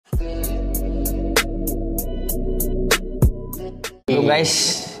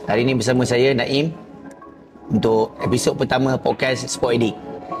guys, hari ni bersama saya Naim untuk episod pertama podcast Sport Edit.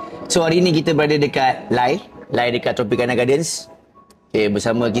 So hari ni kita berada dekat Lai dekat Tropicana Gardens. Okay,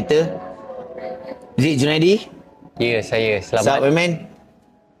 bersama kita Ziq Junaidy. Ya, saya. Selamat. What's up, my man?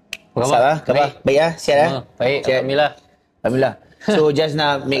 Apa khabar? Baik lah? Sihat lah? Baik, sihat? Alhamdulillah. So just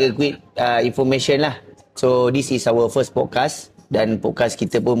nak make a quick information lah. So this is our first podcast dan podcast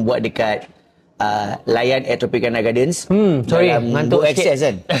kita pun buat dekat layan at Tropicana Gardens. Dalam ngantuk access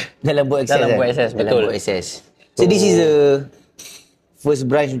kan? Dalam buat access. Betul. Dalam access. So this is the first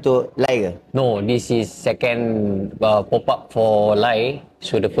branch untuk Lai ke? No, this is second pop-up for Lai.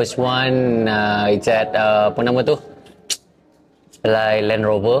 So the first one, it's at, apa nama tu? Lai Land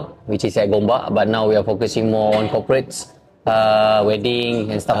Rover, which is at Gombak. But now we are focusing more on corporates,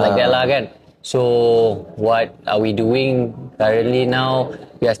 wedding and stuff like that lah kan. So what are we doing currently now?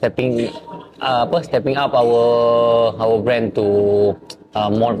 We are stepping up our brand to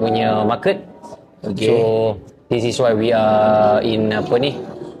more punya market. Okay. So this is why we are in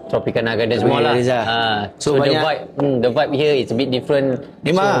Tropicana Gardens semua lah. So the vibe here is a bit different.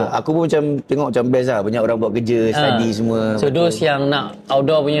 Memang aku pun macam tengok macam best lah. Banyak orang buat kerja, study semua. So those yang nak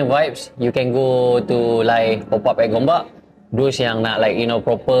outdoor punya vibes, you can go to like pop-up at Gombak. Those yang nak like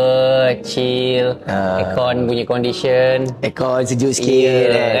proper chill, aircon punya condition, aircon sejuk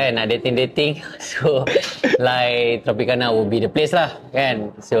sikit kan, nak dating. So like Tropicana will be the place lah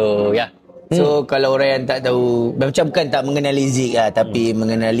kan. So yeah. So kalau orang yang tak tahu, macam bukan tak mengenali Ziq lah, tapi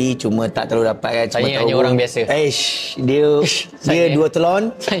mengenali cuma tak terlalu dapat kan. Saya hanya orang biasa. Dia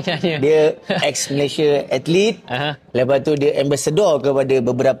duathlon, dia ex-Malaysia athlete, lepas tu dia ambassador kepada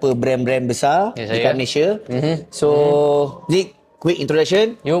beberapa brand-brand besar dekat Malaysia. So Ziq, quick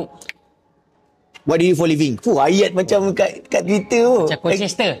introduction. Yuk. What do you do for living? Ayat macam kat Twitter tu. Macam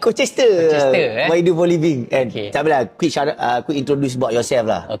Coachester. What do you do for living? Okay. Tak apalah, quick introduce about yourself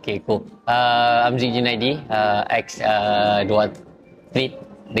lah. Okay, cool. I'm Ziq Junaidy, ex-duathlete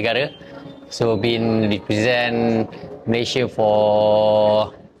negara. So, been represent Malaysia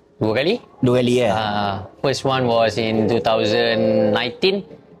for 2 kali. 2 kali ya? First one was in 2019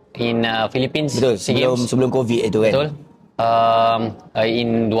 in Philippines. Betul, sebelum COVID itu kan? Betul.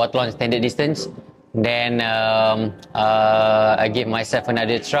 In duathlon standard distance. Then I gave myself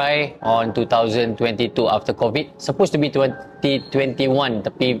another try on 2022 after COVID. Supposed to be 2021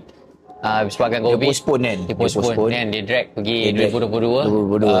 tapi sebabkan COVID dia postpone kan. Dia drag pergi 2022.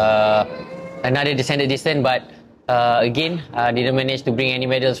 Another standard distance, but again didn't manage to bring any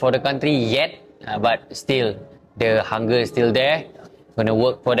medals for the country yet, but still the hunger is still there. Gonna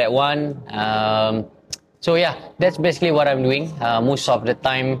work for that one. So yeah, that's basically what I'm doing. Most of the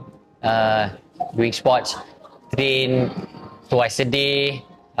time doing sports, train twice a day.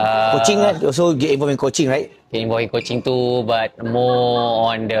 Coaching kan? Also get involved in coaching, right? Get involved in coaching too, but more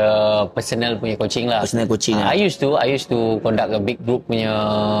on the personal punya coaching lah. Personal coaching I used to conduct a big group punya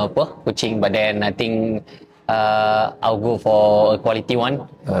coaching, but then I think I'll go for a quality one,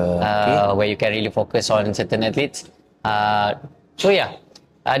 where you can really focus on certain athletes. So yeah,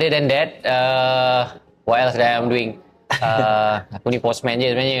 other than that, what else that I'm doing? Aku ni postman je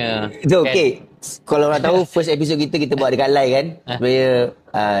sebenarnya. Itu okay. Kalau orang tahu first episode kita buat dekat Lai kan. Sebenarnya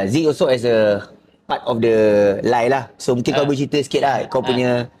Ziq also as a part of the Lai lah. So mungkin kau boleh cerita sikit lah kau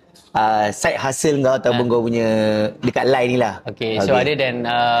punya side hustle kau ataupun kau punya dekat Lai ni lah. Okay. So other than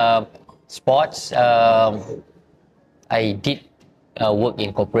sports, I did work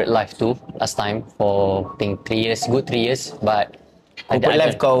in corporate life too last time for I think 3 years, good 3 years. But corporate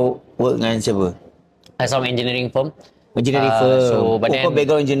life kau work dengan siapa? Some engineering firm. Engineering firm. So, but then, kau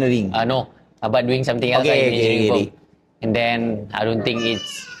background engineering? No, but doing something else like engineering firm. And then I don't think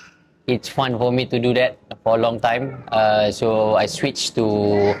it's fun for me to do that for a long time. So I switched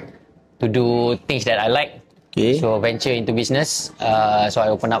to do things that I like. Okay. So venture into business. So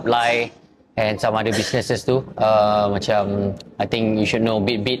I open up Lai and some other businesses too. Macam I think you should know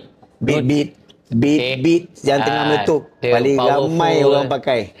Beat. Beat yang tengah meletup, paling ramai orang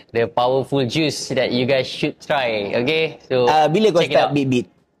pakai. The powerful juice that you guys should try. Okay, so bila kau start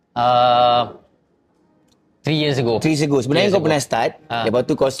Beat? 3 years ago. Sebenarnya kau pernah start, lepas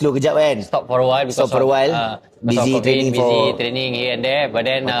tu kau slow kejap kan? Stop for a while. Busy training here and there.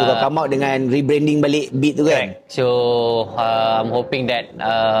 But then tu kau come out dengan rebranding balik Beat tu kan? So I'm hoping that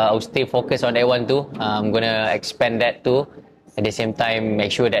I'll stay focused on that one too. I'm gonna expand that too. At the same time, make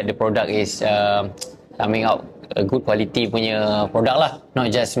sure that the product is coming out a good quality punya product lah.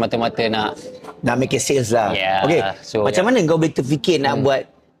 Not just mata-mata nak make it sales lah. Yeah. Okay, so, macam mana kau boleh terfikir nak buat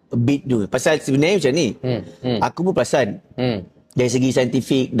Beat tu? Pasal sebenarnya macam ni, aku pun perasan Dari segi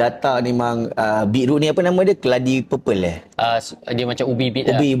saintifik data memang beetroot ni apa nama dia? Keladi purple Dia macam ubi bit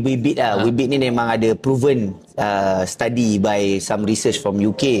lah. Ubi beet lah. Ubi beet ni memang ada proven study by some research from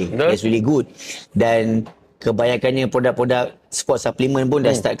UK. Betul. That's really good. Dan kebanyakannya produk-produk sport supplement pun dah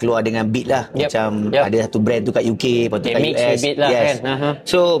start keluar dengan beet lah. Macam ada satu brand tu kat UK, lepas tu kat mix US. with beet lah kan.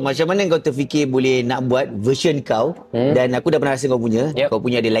 So macam mana kau terfikir boleh nak buat version kau, dan aku dah pernah rasa kau punya. Kau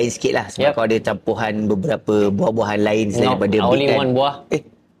punya ada lain sikit lah sebab kau ada campuran beberapa buah-buahan lain selain daripada beet only kan. one buah.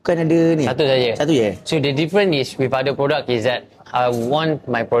 Bukan ada ni. Satu saja. Satu je. So the difference is with other product is that I want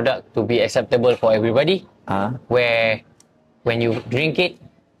my product to be acceptable for everybody. Where when you drink it,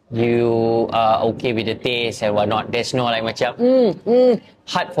 you are okay with the taste and whatnot. There's no like macam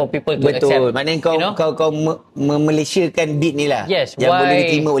hard for people to accept. Betul. Maknanya kau Malaysiakan beat ni lah. Yes. Yang boleh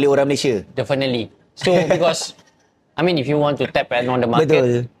diterima oleh orang Malaysia. Definitely. So because I mean, if you want to tap on the market,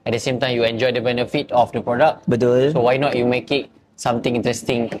 Betul. at the same time you enjoy the benefit of the product. Betul. So why not you make it something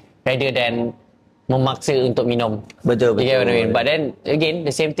interesting rather than memaksa untuk minum. Betul. You get what I mean? But then again,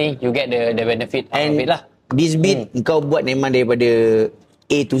 the same thing, you get the benefit out of it lah. This beat kau buat memang daripada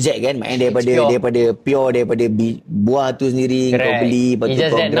A to Z kan, maknanya daripada pure buah tu sendiri. Correct. Kau beli, lepas tu it's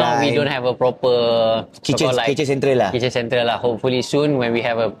just kau that grind. now we don't have a proper kitchen central lah. Kitchen central lah. Hopefully soon when we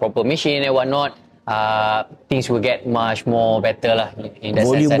have a proper machine and whatnot, things will get much more better lah in that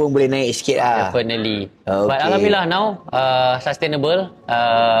volume sense. pun boleh naik sikit lah. Definitely. Okay. But alhamdulillah now sustainable.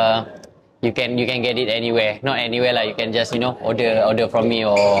 You can get it anywhere. Not anywhere lah. You can just order from me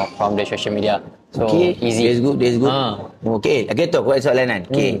or from the social media. So easy. That's good. Okay, tu aku ada soalan kan.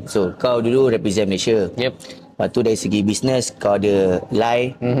 Okay, so kau dulu represent Malaysia. Yep. Lepas tu dari segi bisnes kau ada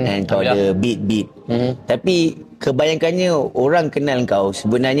lie and kau ada beat. Tapi kebanyakannya orang kenal kau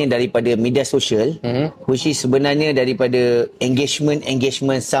sebenarnya daripada media sosial, which is sebenarnya daripada engagement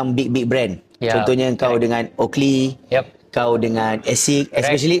some big brand. Contohnya kau dengan Oakley. Kau dengan Ziq,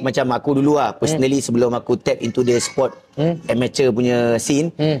 especially macam aku dulu lah, personally sebelum aku tap into the sport amateur punya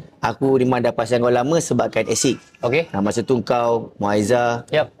scene, aku memang dah pasang kau lama sebabkan Ziq. Okay. Masa tu kau Muaizah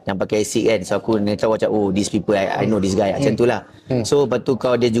yang pakai Ziq kan, so aku tahu macam these people I know this guy, macam tu lah. So lepas tu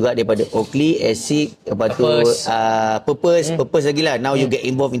kau ada juga daripada Oakley, Ziq, lepas tu Purpose lagi lah. Now you get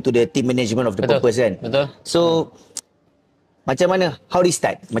involved into the team management of the Purpose kan. Betul. So macam mana, how do you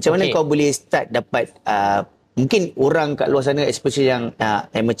start? Macam mana kau boleh start dapat mungkin orang kat luar sana, especially yang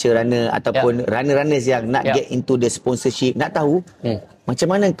amateur runner ataupun runner-runners yang nak get into the sponsorship, nak tahu macam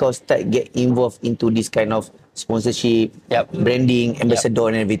mana kau start get involved into this kind of sponsorship, branding,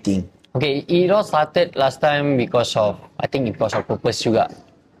 ambassador and everything. Okay, it all started last time because of Purpose juga.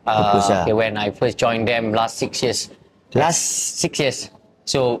 Okay, when I first joined them last 6 years. Last 6 years.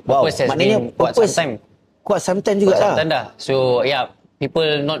 So Purpose has been quite some time juga lah. So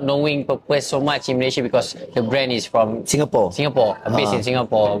people not knowing Purpose so much in Malaysia because the brand is from Singapore, based in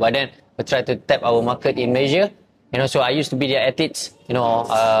Singapore. But then we try to tap our market in Malaysia. So I used to be their athletes.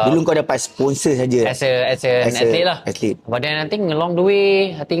 Dulu kau dapat sponsor saja. As an athlete lah. But then I think along the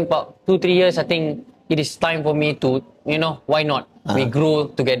way, I think about 2-3 years, I think it is time for me to, why not? We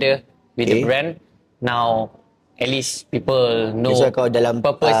grew together with the brand. Now, at least people know kau dalam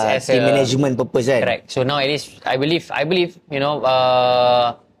Purpose as team management Purpose kan. Correct. So now at least I believe in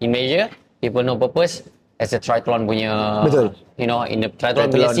Malaysia people know Purpose as a triathlon punya. Betul. In the triathlon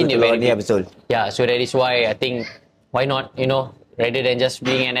punya scene very big. Betul. So that is why I think why not rather than just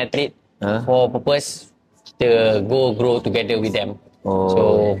being an athlete for Purpose, kita grow together with them.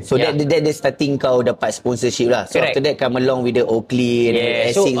 So that the starting kau dapat sponsorship lah. So correct. After that come along with the Oakley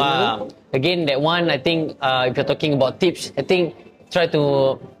and so again that one I think if you're talking about tips, I think try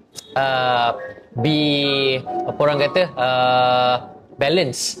to be apa orang kata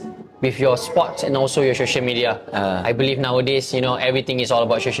balance with your sports and also your social media. I believe nowadays everything is all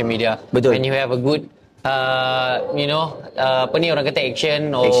about social media. Betul. When you have a good apa ni orang kata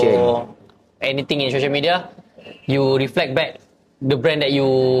action or anything in social media, you reflect back the brand that you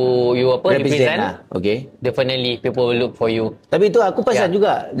represent lah. Okay. Definitely people will look for you. Tapi tu aku pasal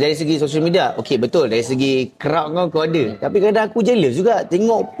juga dari segi social media. Okay, betul, dari segi crowd kau ada. Tapi kadang aku jealous juga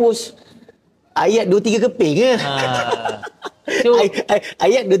tengok post ayat 2-3 keping ke. So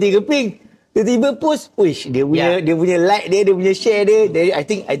ayat 2-3 keping. Tiba-tiba post, wish dia punya like dia punya share dia. I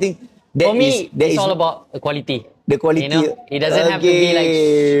think that for me it's all about quality. The quality. It doesn't have to be like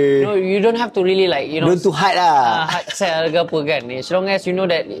you don't have to really don't too hard lah. Hard sell ke apa kan. As long as you know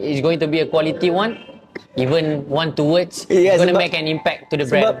that it's going to be a quality one, even 1-2 words, Ya, gonna sebab- make an impact to the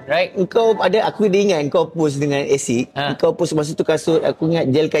Sebab brand, right? kau ada, aku dia ingat kau post dengan Asic, kau post masa tu kasut, aku ingat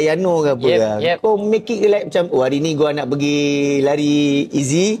gel Kayano ke apa lah. Yep. Kau make it like macam, oh hari ni gua nak pergi lari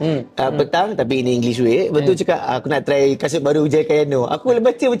easy petang, tapi ini English way. Betul cakap, aku nak try kasut baru gel Kayano. Aku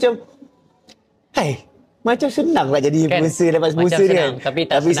baca macam, hai, macam senang lah jadi influencer, dapat sponsor ni kan.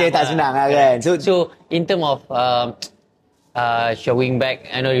 Tapi saya tak senang lah kan. So in term of showing back,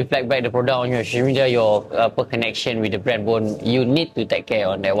 reflect back the product on your social media, your connection with the brand pun, you need to take care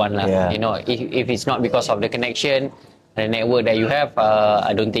on that one lah. Yeah. If it's not because of the connection, the network that you have,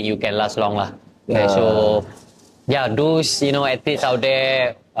 I don't think you can last long lah. Okay, so those athletes out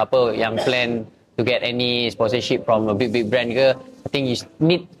there, yang plan to get any sponsorship from a big brand ke, I think you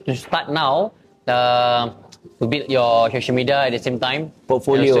need to start now. To build your social media at the same time.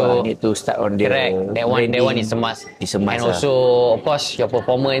 Portfolio need to start on the correct. That one is a must. It's a must. And also, of course, your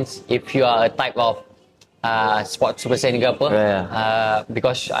performance. If you are a type of sports person ke apa,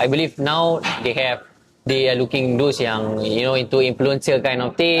 because I believe now they are looking those yang into influencer kind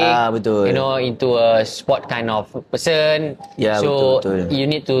of thing. Betul. Into a sport kind of person. Ya, so betul. you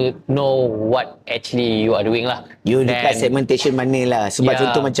need to know what actually you are doing lah. You dekat segmentation mana lah. Sebab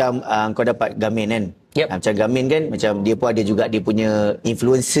contoh macam kau dapat Garmin kan. Macam Garmin kan, macam dia pun ada juga dia punya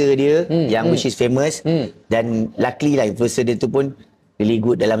influencer dia yang which is famous. Dan luckily lah influencer dia tu pun really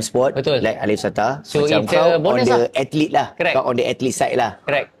good dalam sport. Betul. Like Alif Sata. So macam it's kau a bonus on the lah. athlete lah. Correct. Kau on the athlete side lah.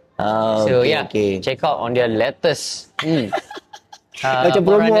 Correct. So okay. Check out on their latest macam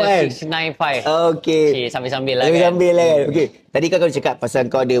promo kan. 695. Okay. Sambil-sambil lah kan. Sambil-sambil lah kan. Okay. Tadi kau cakap pasal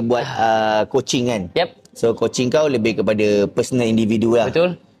kau ada buat coaching kan. Yep. So coaching kau lebih kepada personal individu lah.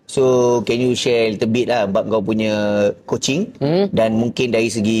 Betul. So can you share a little bit lah about kau punya coaching dan mungkin dari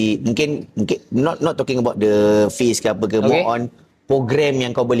segi mungkin not talking about the fees ke apa ke, more on program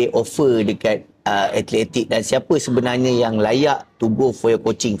yang kau boleh offer dekat atlet-atlet dan siapa sebenarnya yang layak to go for your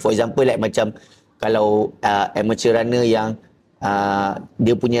coaching. For example like macam kalau amateur runner yang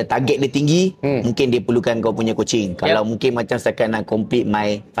dia punya target dia tinggi, mungkin dia perlukan kau punya coaching. Kalau mungkin macam setakat nak complete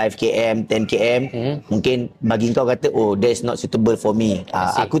my 5km, 10km, mungkin bagi kau kata, oh that's not suitable for me.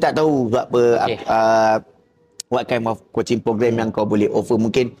 Aku tak tahu sebab apa, what kind of coaching program yang kau boleh offer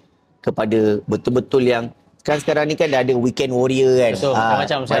mungkin kepada betul-betul yang sekarang ni kan dah ada weekend warrior kan. Betul,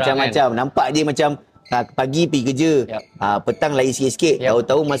 macam-macam. Nampak je macam pagi pergi kerja, petang lari sikit-sikit,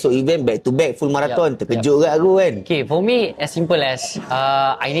 tahu-tahu masuk event back to back full marathon. Terkejut kat aku kan. Okay, for me as simple as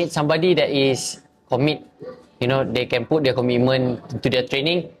I need somebody that is commit, they can put their commitment to their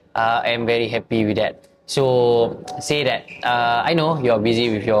training. I'm very happy with that. So say that I know you're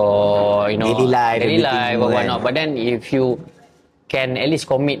busy with your daily life or whatnot, but then if you can at least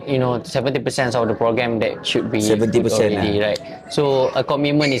commit 70% of the program, that should be 70% already, right? So a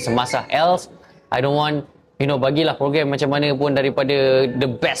commitment is a must. Else I don't want bagilah program macam mana pun daripada the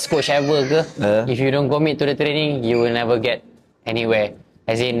best coach ever ke, if you don't commit to the training, you will never get anywhere.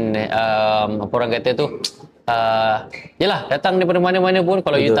 As in apa orang kata tu, yelah, datang daripada mana-mana pun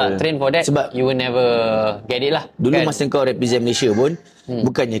kalau you tak train for that, sebab you will never get it lah. Dulu kan, masa kau represent Malaysia pun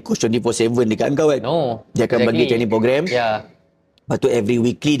bukannya coach 24/7 dekat kau kan. No, dia akan bagi training program. Lepas tu every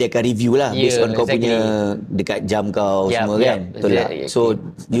weekly dia akan review lah based on kau punya dekat jam kau semua kan. Betul lah. So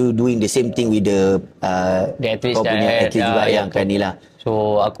you doing the same thing with the athletes kau punya athlete juga yang kan ni lah.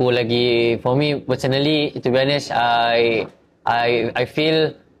 So aku lagi, for me personally, to be honest, I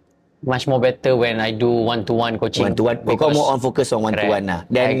feel much more better when I do one-to-one coaching. One-to-one. Kau more on focus on one-to-one lah.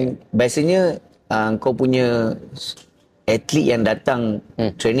 Dan biasanya kau punya atlet yang datang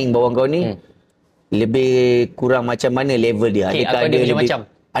training bawah kau ni lebih kurang macam mana level dia? Adakah ada macam-macam?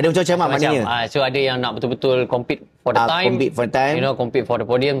 Ada macam-macam maknanya. So ada yang nak betul-betul compete for the time. Compete for time. Compete for the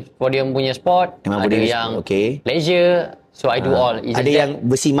podium punya sport. Ada yang leisure. So I do all. Ada yang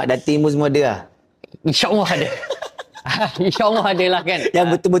bersimak dating pun semua ada lah. InsyaAllah ada. InsyaAllah ada lah kan. Yang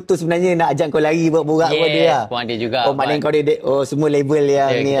betul-betul sebenarnya nak ajak kau lari buat borak pun ada lah. Pun ada juga. Maknanya kau ada semua level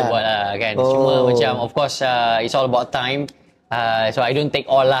yang ni kita lah. buat lah kan. Cuma macam of course it's all about time. So I don't take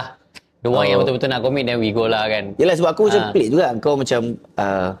all lah. The one yang betul-betul nak commit, then we go lah kan. Yelah, sebab aku macam pelik juga. Kau macam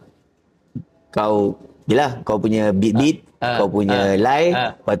kau punya beat, kau punya live.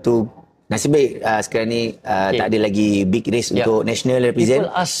 Lepas tu nasib baik sekarang ni tak ada lagi big race untuk national represent.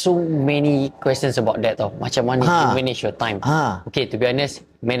 People ask so many questions about that tau. Macam mana you manage your time. Okay, to be honest,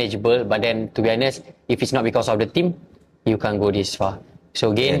 manageable. But then to be honest, if it's not because of the team, you can't go this far. So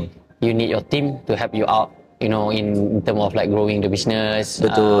again, you need your team to help you out. In terms of like growing the business.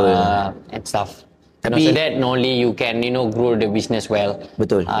 Betul. And stuff. Tapi so that only you can grow the business well.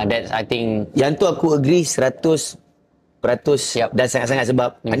 Betul. That's I think. Yang tu aku agree 100% dan sangat-sangat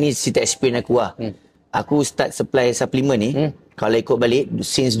sebab ni cerita experience aku lah. aku start supply suplemen ni, kalau ikut balik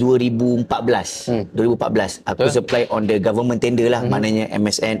since 2014. 2014 aku supply on the government tender lah, maknanya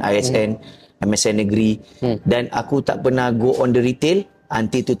MSN, ISN, MSN negeri, dan aku tak pernah go on the retail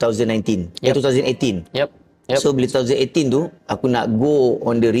until 2019. 2018. So bila 2018 tu aku nak go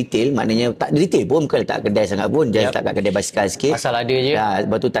on the retail, maknanya tak ada retail pun, bukan tak kedai sangat pun, just tak kat kedai basikal sikit. Asal ada je.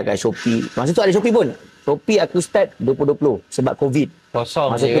 Lepas tu tak kat Shopee. Masa tu ada Shopee pun. Shopee aku start 2020 sebab COVID. Kosong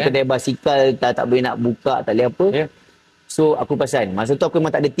masa je tu kan? kedai basikal tak boleh nak buka, tak boleh apa. So aku perasan masa tu aku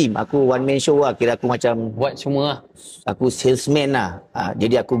memang tak ada team. Aku one man show lah. Kira aku macam buat semua lah. Aku salesman lah.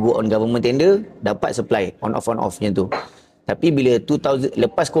 Jadi aku go on government tender, dapat supply on off macam tu. Tapi bila 2000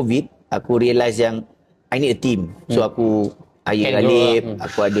 lepas COVID, aku realise yang I need a team. So aku Ayik Galib,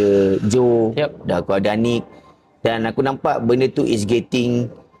 aku ada Joe, dan aku ada Anik, dan aku nampak benda tu is getting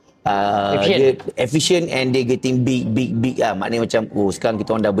efficient and they getting big lah. Maknanya macam sekarang kita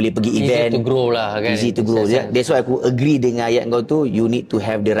orang dah boleh pergi event, easy to grow lah kan. Easy to grow. That's why aku agree dengan ayat kau tu, you need to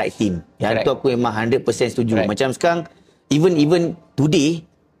have the right team. Yang tu aku memang 100% setuju. Macam sekarang even today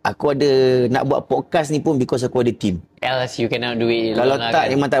aku ada nak buat podcast ni pun because aku ada team. Else you cannot do it. Kalau tak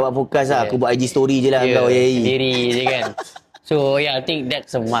memang tak buat podcast lah. Aku buat IG story je lah kau. Sendiri je kan. So I think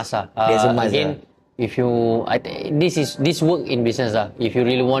that's a must lah. That's a must again, if you this work in business lah. If you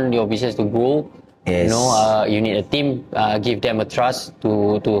really want your business to grow, you need a team. Give them a trust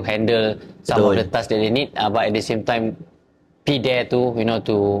to handle some of the tasks that they need. But at the same time, be there to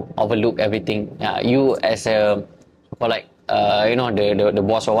to overlook everything. You as a the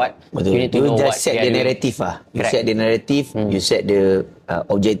boss or what, betul. You need to know what just set the narrative lah. You set the narrative, you set the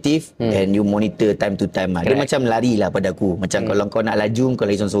objective, and you monitor time to time lah. Dia macam lari lah pada aku. Macam kalau kau nak laju, kau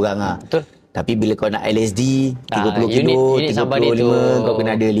lari seorang-seorang lah. Betul. Tapi bila kau nak LSD 30 kilo, 35, kau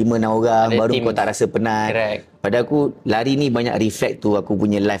kena ada 5-6 orang, baru kau tak rasa penat. Pada aku, lari ni banyak reflect tu aku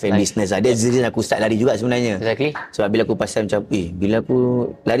punya life and business lah. That's the reason aku start lari juga sebenarnya. Sebab bila aku pasal macam, bila aku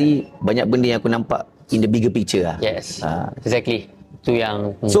lari, banyak benda yang aku nampak in the bigger picture lah. Yes, exactly. Itu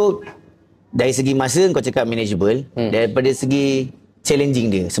yang... So, dari segi masa kau cakap manageable, daripada segi challenging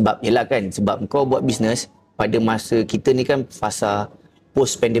dia. Sebab, yelah kan, sebab kau buat business, pada masa kita ni kan fasa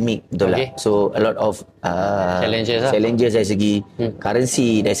post-pandemic, betul lah. So, a lot of challenges dari segi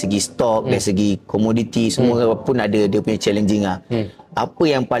currency, dari segi stock, dari segi komoditi, semua pun ada dia punya challenging lah. Apa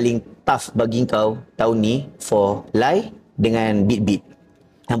yang paling tough bagi kau tahun ni for Lai dengan Beat?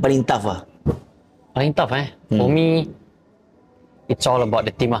 Yang paling tough lah? Paling tough for me, it's all about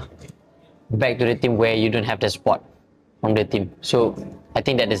the team lah. Back to the team where you don't have the support from the team. So, I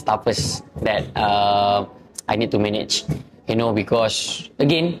think that is the toughest that I need to manage. Because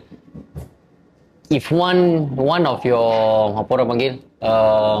again, if one of your apa orang panggil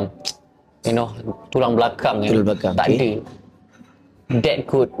tulang belakang tak ada, that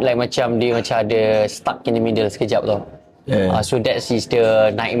could like macam dia macam ada stuck in the middle sekejap tau. So that is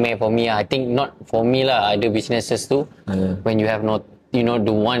the nightmare for me. I think not for me lah. Ada businesses tu when you have not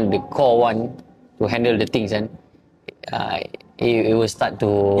the core one to handle the things and it will start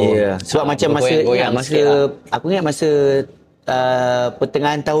to sebab macam masa aku ingat masa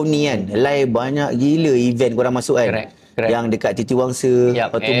pertengahan tahun ni kan, Lai banyak gila event korang masuk kan. Correct. Yang dekat Titi Wangsa,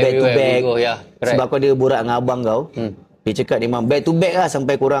 lepas tu back to back. Sebab aku ada borak dengan abang kau, dia cakap memang back to back lah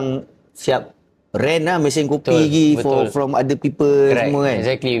sampai korang siap rent lah mesin kopi lagi from other people. Semua kan.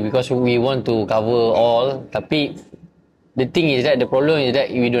 Exactly, because we want to cover all, tapi the thing is that the problem is that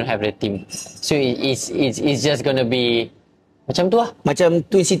we don't have the team. So it's just gonna be macam tu lah. Macam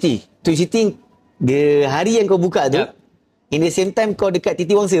Twin City, dia hari yang kau buka tu, in the same time kau dekat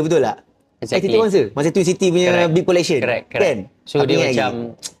Titi Wangsa, betul tak? Exactly. Titi Wangsa, masa Twin City punya big collection. Correct. Kan? So dia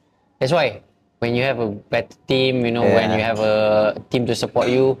macam, that's why when you have a better team, when you have a team to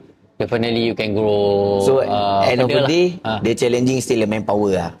support you, definitely you can grow. So end of the day, the challenging still a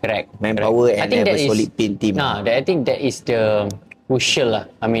manpower lah. Correct. Manpower and have a solid team. I think that is the crucial lah.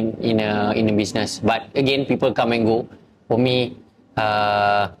 I mean in a business. But again, people come and go. For me,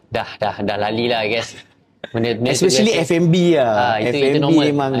 dah lali lah I guess. Especially F&B lah.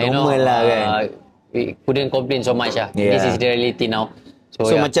 F&B memang normal lah kan. We couldn't complain so much lah. This is the reality now.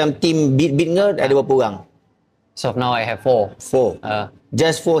 So macam team beat kau ada berapa orang? So now I have 4.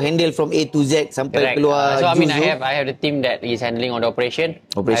 Just 4 handle from A to Z sampai keluar. So I mean I have the team that is handling on the operation.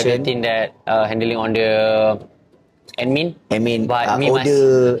 I have the team that handling on the admin. But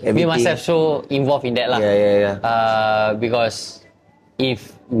me myself so involved in that lah. Because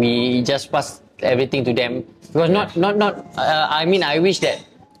if we just pass everything to them, because I mean I wish that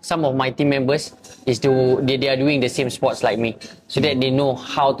some of my team members they are doing the same sports like me, so that they know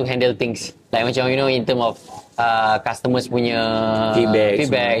how to handle things. Like macam in term of customers punya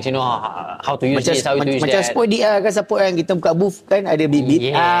feedback, how to use this, how to use macam that. support dia kan, support kan kita buka booth kan ada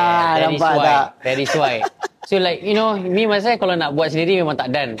bibit. Nampak tak? That is why. So like me masa kalau nak buat sendiri memang tak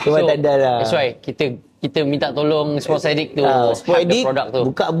done. Memang tak done lah. That's why kita minta tolong Sports Addict tu Sports Addict produk tu.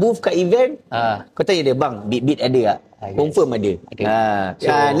 buka booth kat event. Kau tanya dia, bang, bit ada tak? Confirm ada. So,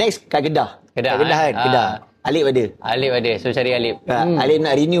 next kat Kedah. Kat Kedah kan? Kedah. Alip ada. So cari Alip. Alip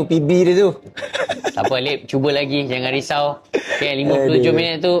nak renew PB dia tu. Tak apa Alip, cuba lagi, jangan risau. Okay, 57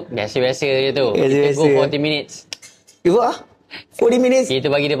 minit tu biasa-biasa je tu. Kita go 40 minutes. You ah? 40 minutes? Kita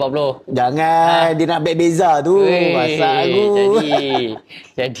bagi dia 40. Jangan, dia nak bet beza tu. Masak aku.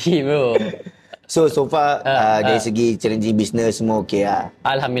 Jadi bro. So far dari segi challenging business semua okey lah.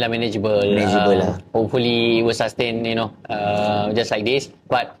 Alhamdulillah manageable lah. Hopefully it will sustain just like this.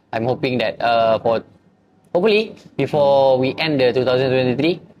 But I'm hoping that hopefully before we end the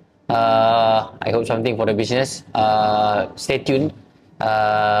 2023, I hope something for the business. Stay tuned.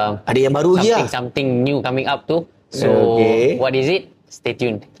 Ada yang baru lagi lah. Something new coming up tu. So what is it? Stay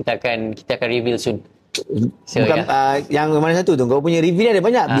tuned. Kita akan reveal soon. So, bukan yang mana satu tu? Kau punya reveal ada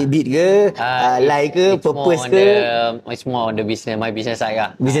banyak. Beat ke, like ke, purpose ke? It's more on the business, my business side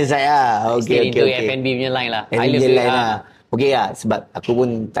lah. Business side lah. Okay. Into F&B punya line lah. F&B punya line lah. Okay lah, sebab aku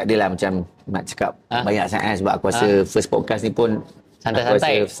pun tak adalah macam nak cakap banyak sangat sebab aku rasa first podcast ni pun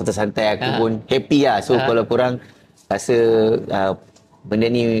santai-santai aku pun happy lah. So kalau korang rasa benda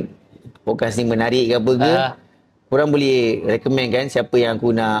ni, podcast ni menarik ke apa ke, korang boleh recommend kan siapa yang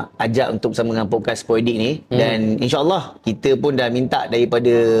aku nak ajak untuk bersama dengan podcast Spoidik ni. Dan insyaAllah kita pun dah minta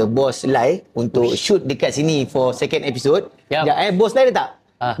daripada Bos Lai untuk shoot dekat sini for second episode. Bos Lai ada tak?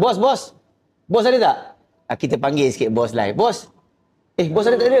 Bos ada tak? Kita panggil sikit Bos Lai. Bos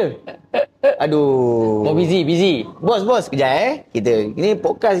ada tak ada? Aduh. Oh busy. Bos, kejap Kita, ini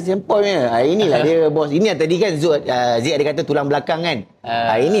podcast sempoi punya. Inilah dia bos. Ini tadi kan Ziq ada kata tulang belakang kan?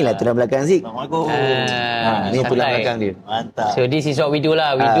 Inilah tulang belakang Ziq. Assalamualaikum. Ini tulang belakang dia. Mantap. So this is what we do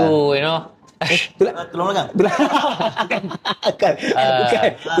lah. We do, Tulang belakang? Bukan.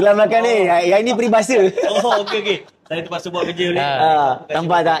 Tulang belakang ni. Yang ini peribahasa. Oh, okey. Saya terpaksa buat kerja ni.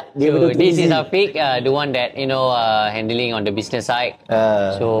 Nampak tak? Dia betul-betul this easy. is Afiq, the one that handling on the business side.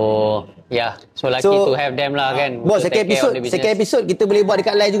 So lucky to have them lah kan. Bos, second episode kita boleh buat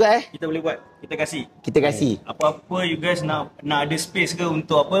dekat live juga Kita boleh buat. Kita kasih. Apa-apa you guys nak ada space ke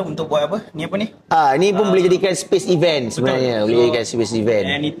untuk apa? Untuk buat apa? Ni apa ni? Ni pun boleh jadikan space event sebenarnya. Boleh jadikan space event.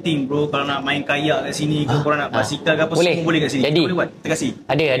 Anything bro, kalau nak main kayak kat sini ke, korang nak basikal ke apa, boleh. semua boleh kat sini. Jadi, kita boleh buat. Kita kasih.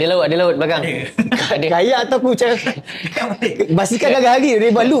 Ada laut belakang. Ada. Kayak atau aku macam basikal gagal hari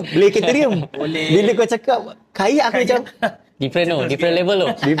dia buat loop boleh kriterium. Boleh. Bila kau cakap kayak aku macam Different level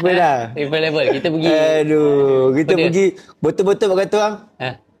tu. different lah. Different level. Kita pergi. Aduh, kita pergi betul-betul buat kata orang.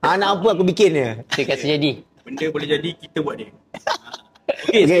 Anak apa aku bikin dia. Kita kasih jadi. Benda boleh jadi, kita buat dia.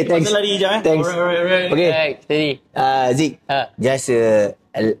 Okay, thanks. Pasal lari je Thanks. Alright. Okay. Steady. Ziq, just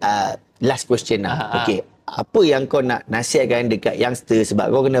last question lah. Okay. Apa yang kau nak nasihatkan dekat youngster,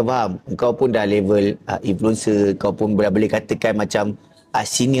 sebab kau kena faham, kau pun dah level influencer, kau pun dah boleh katakan macam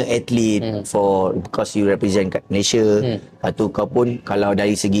senior athlete because you represent kat Malaysia. Lepas tu kau pun kalau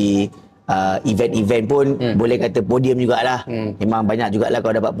dari segi event-event pun boleh kata podium jugalah. Memang banyak jugalah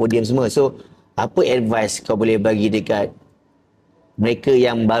kau dapat podium semua. So apa advice kau boleh bagi dekat mereka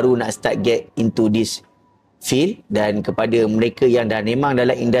yang baru nak start get into this field, dan kepada mereka yang dah memang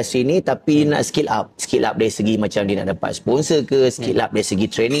dalam industri ni tapi nak skill up dari segi macam dia nak dapat sponsor ke, skill up dari segi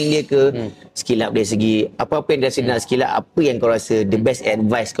training dia ke, skill up dari segi apa-apa yang dia nak skill up, apa yang kau rasa the best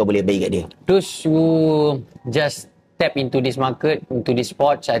advice kau boleh bagi kat dia? Terus you just step into this market, into this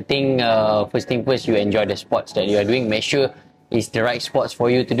sports. I think first thing first, you enjoy the sports that you are doing. Make sure it's the right sports for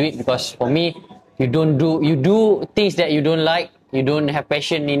you to do it, because for me, you do things that you don't like, you don't have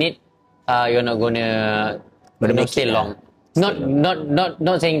passion in it, you're not gonna stay long.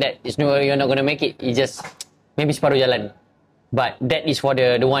 Not saying that you're not gonna make it. It's just maybe separuh jalan. But that is for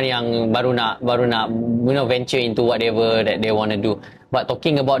the one yang baru nak venture into whatever that they want to do. But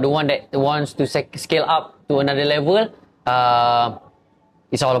talking about the one that wants to scale up to another level,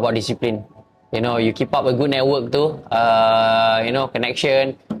 it's all about discipline. You keep up a good network tu,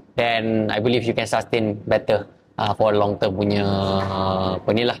 connection, then I believe you can sustain better for long term punya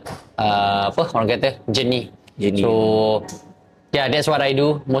orang kata journey. So yeah, that's what I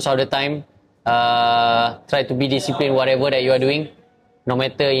do most of the time. Try to be disciplined whatever that you are doing, no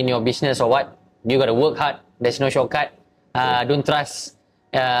matter in your business or what. You gotta work hard. There's no shortcut. Don't trust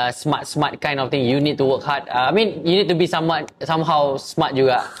smart kind of thing. You need to work hard. I mean, you need to be somehow smart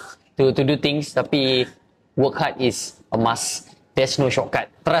juga to do things. Tapi work hard is a must. There's no shortcut.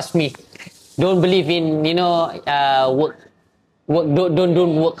 Trust me. don't believe in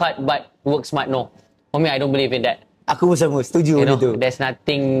don't work hard but work smart. No, for me I don't believe in that. Aku pun sama, setuju benda tu. There's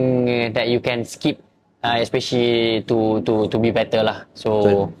nothing that you can skip, especially to be better lah.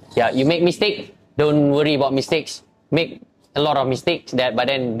 So yeah, you make mistake, don't worry about mistakes. Make a lot of mistakes but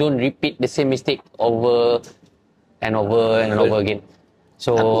then don't repeat the same mistake over and over and over again.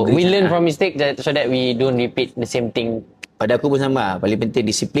 So we learn from mistake so that we don't repeat the same thing. Pada aku pun sama. Paling penting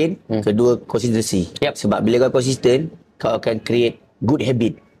disiplin, kedua konsistensi. Yep. Sebab bila kau konsisten, kau akan create good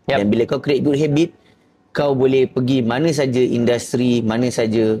habit. Yep. Dan bila kau create good habit, kau boleh pergi mana saja industri, mana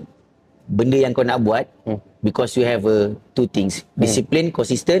saja benda yang kau nak buat, because you have two things. Disiplin,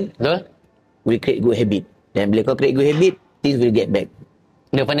 konsisten, Betul? will create good habit. Dan bila kau create good habit, things will get back.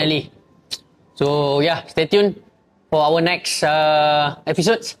 Definitely. So yeah, stay tuned for our next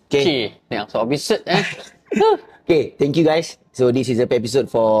episodes. Okay. Yeah, so episode. Okay, thank you guys. So this is a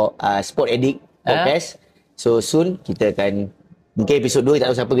episode for Sport Addict podcast. So soon kita akan, mungkin episode 2 kita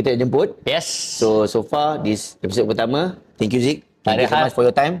tahu siapa kita nak jemput. Yes. So far this episode pertama. Thank you Ziq. Thank you so much for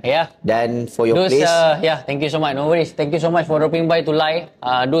your time. Yeah. Dan for your place. Thank you so much. No worries. Thank you so much for dropping by to Lai.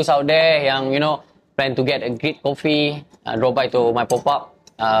 Those out there yang plan to get a great coffee, drop by to my pop-up.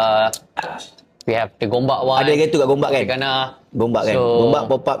 We have the Gombak one. Ada tu kat Gombak kan? Gombak kan? Gombak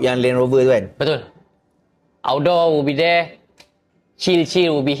pop-up yang Land Rover tu kan? Betul. Outdoor will be there. Chill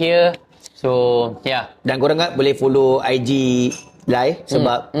will be here. So, yeah. Dan korang kan boleh follow IG Lai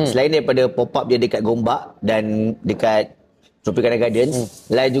sebab selain daripada pop-up dia dekat Gombak dan dekat Tropicana Gardens,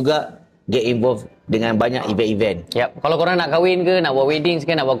 Lai juga get involved dengan banyak event-event. Yep. Kalau korang nak kahwin ke, nak buat weddings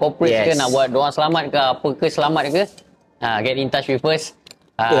ke, nak buat corporate ke, nak buat doa selamat ke, apa ke, selamat ke, get in touch with us.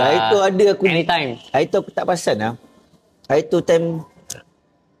 Hari tu ada aku anytime. Hari tu aku tak perasan lah. Hari tu time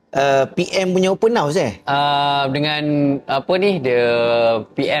PM punya open house dengan apa ni, the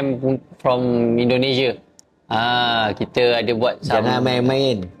PM from Indonesia. Kita ada buat jangan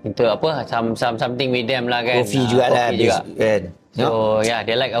main-main. Kita apa, something with them lah kan. Coffee jugalah kan. So yeah,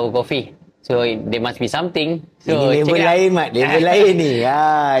 they like our coffee. So there must be something. So ini level lain Mat, level lain ni.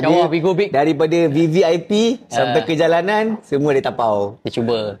 Dia we go big. Daripada VVIP sampai ke jalanan, semua dia tapau. Dia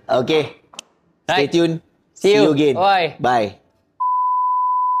cuba. Okay. Stay Right. tune. See you again. Bye.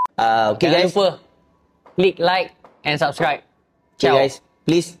 Okay Jangan guys. lupa click like and subscribe. Okay guys,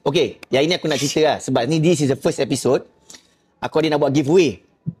 please. Okay, yang ini aku nak cerita lah. Sebab ni this is the first episode. Aku ada nak buat giveaway.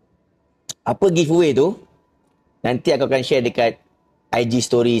 Apa giveaway tu? Nanti aku akan share dekat IG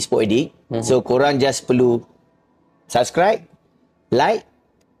story Sport Addict. So korang just perlu subscribe, like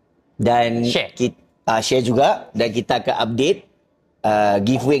dan share juga. Dan kita akan update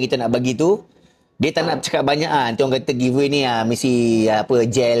giveaway kita nak bagi tu. Dia tak nak cakap banyak Nanti orang kata giveaway ni mesti apa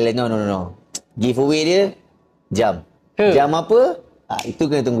gel. No. Giveaway dia jam. Jam apa? Itu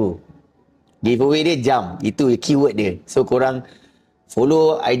kena tunggu. Giveaway dia jam. Itu keyword dia. So korang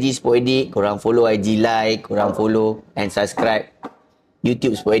follow IG Sport Addict, korang follow IG like, korang follow and subscribe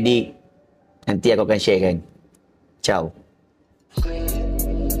YouTube Sport Addict. Nanti aku akan share kan. Ciao.